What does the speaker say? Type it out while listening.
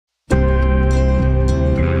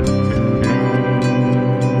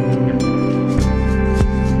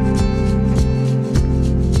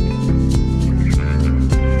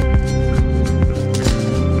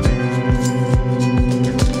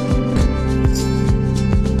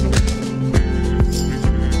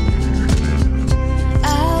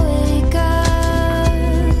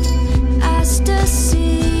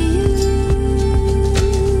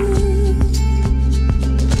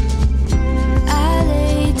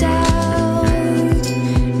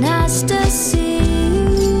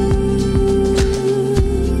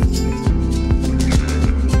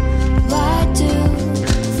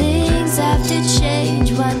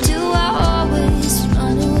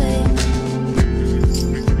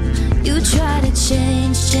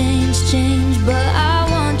change, change, change, but I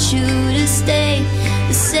want you to stay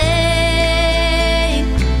the same.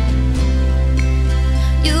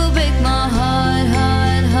 You break my heart,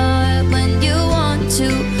 heart, heart when you want to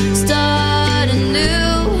start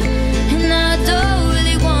anew, and I don't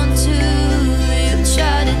really want to. You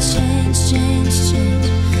try to change, change, change.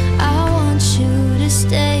 I want you to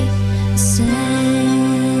stay the same.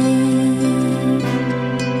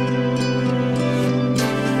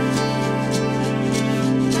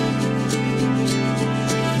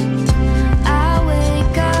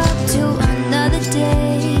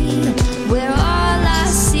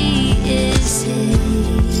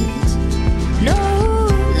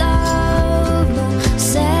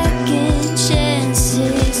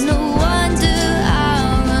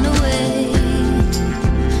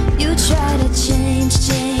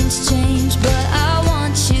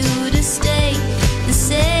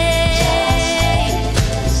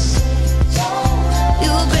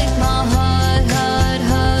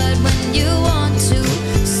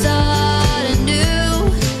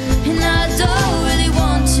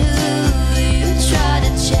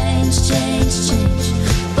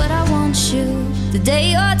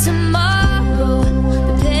 Today or tomorrow,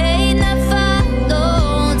 the pain that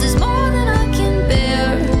follows is more than I can bear.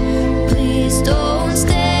 Please don't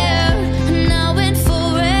stare, now and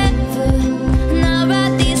forever. And I'll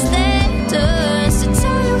write these letters to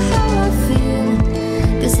tell you how I feel,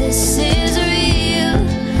 'cause this is real,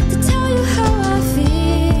 to tell you how I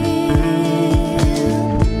feel.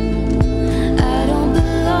 I don't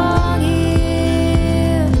belong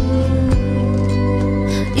here.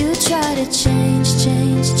 You try to change,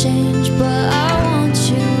 change, change, but I want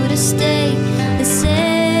you to stay